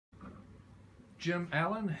Jim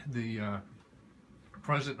Allen, the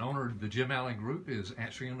president and owner of the Jim Allen Group, is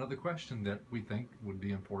answering another question that we think would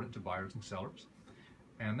be important to buyers and sellers.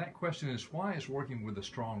 And that question is, why is working with a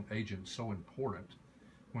strong agent so important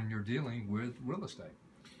when you're dealing with real estate?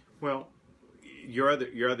 Well, your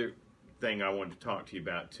other thing I wanted to talk to you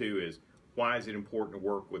about too is, why is it important to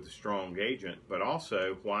work with a strong agent, but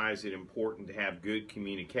also why is it important to have good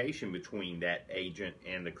communication between that agent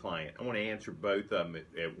and the client? I want to answer both of them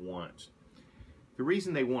at once. The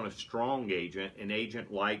reason they want a strong agent, an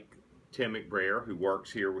agent like Tim McBrayer, who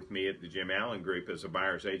works here with me at the Jim Allen Group as a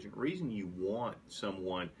buyer's agent, the reason you want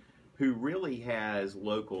someone who really has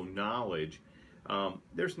local knowledge.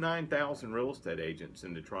 There's 9,000 real estate agents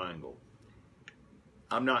in the Triangle.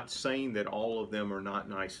 I'm not saying that all of them are not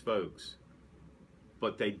nice folks,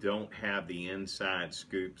 but they don't have the inside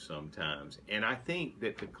scoop sometimes. And I think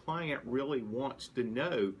that the client really wants to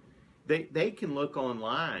know. They can look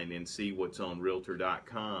online and see what's on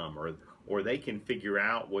Realtor.com, or they can figure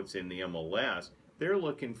out what's in the MLS. They're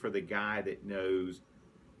looking for the guy that knows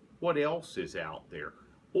what else is out there.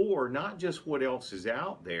 Or not just what else is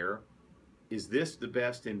out there, is this the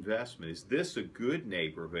best investment? Is this a good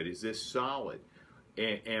neighborhood? Is this solid?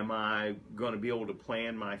 Am I going to be able to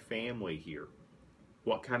plan my family here?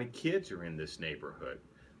 What kind of kids are in this neighborhood?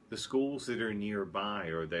 The schools that are nearby,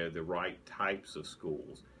 are they the right types of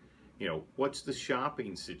schools? You know, what's the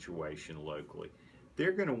shopping situation locally?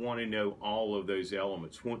 They're going to want to know all of those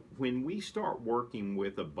elements. When we start working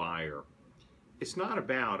with a buyer, it's not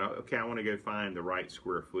about, okay, I want to go find the right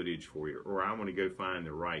square footage for you, or I want to go find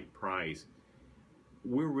the right price.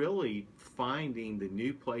 We're really finding the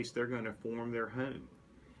new place they're going to form their home.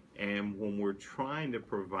 And when we're trying to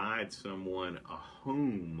provide someone a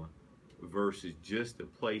home versus just a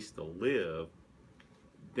place to live,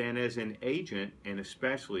 then as an agent, and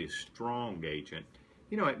especially a strong agent,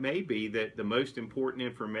 you know, it may be that the most important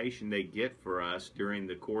information they get for us during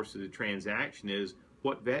the course of the transaction is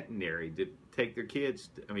what veterinary to take their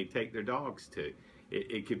kids, take their dogs to.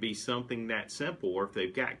 It could be something that simple, or if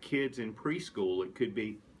they've got kids in preschool, it could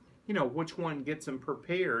be, you know, which one gets them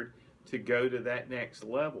prepared to go to that next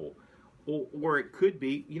level. Or it could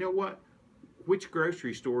be, you know what, which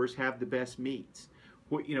grocery stores have the best meats?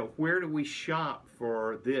 You know, where do we shop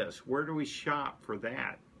for this? Where do we shop for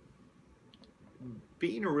that?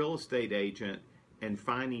 Being a real estate agent and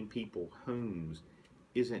finding people homes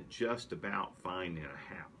isn't just about finding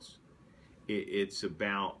a house. It's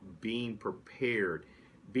about being prepared,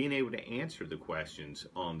 being able to answer the questions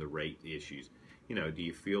on the rate issues. You know, do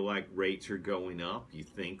you feel like rates are going up? You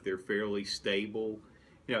think they're fairly stable?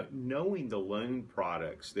 You know, knowing the loan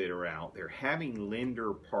products that are out there, having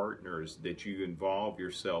lender partners that you involve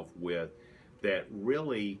yourself with that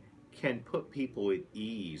really can put people at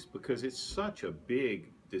ease, because it's such a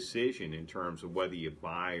big decision in terms of whether you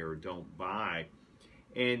buy or don't buy.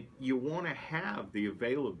 And you want to have the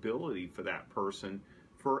availability for that person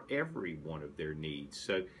for every one of their needs.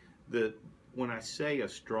 So when I say a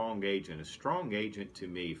strong agent to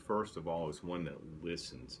me, first of all, is one that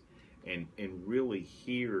listens and really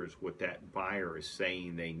hears what that buyer is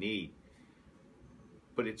saying they need.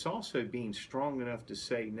 But it's also being strong enough to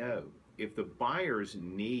say no. If the buyer's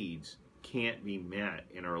needs can't be met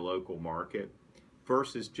in our local market,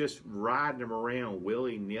 versus just riding them around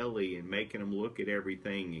willy-nilly and making them look at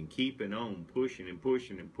everything and keeping on pushing and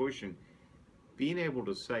pushing and pushing, being able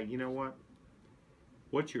to say, you know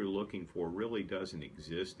what you're looking for really doesn't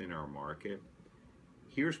exist in our market.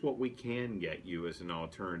 Here's what we can get you as an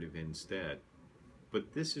alternative instead.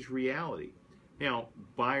 But this is reality. Now,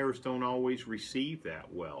 buyers don't always receive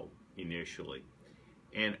that well initially.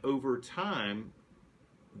 And over time,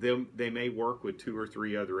 they may work with 2 or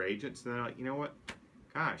 3 other agents, and they're like, you know what,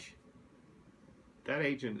 gosh, that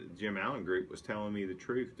agent at the Jim Allen Group was telling me the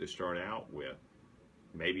truth to start out with.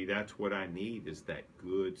 Maybe that's what I need, is that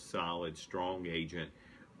good, solid, strong agent,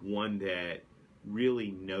 one that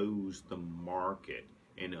really knows the market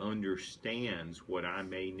and understands what I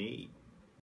may need.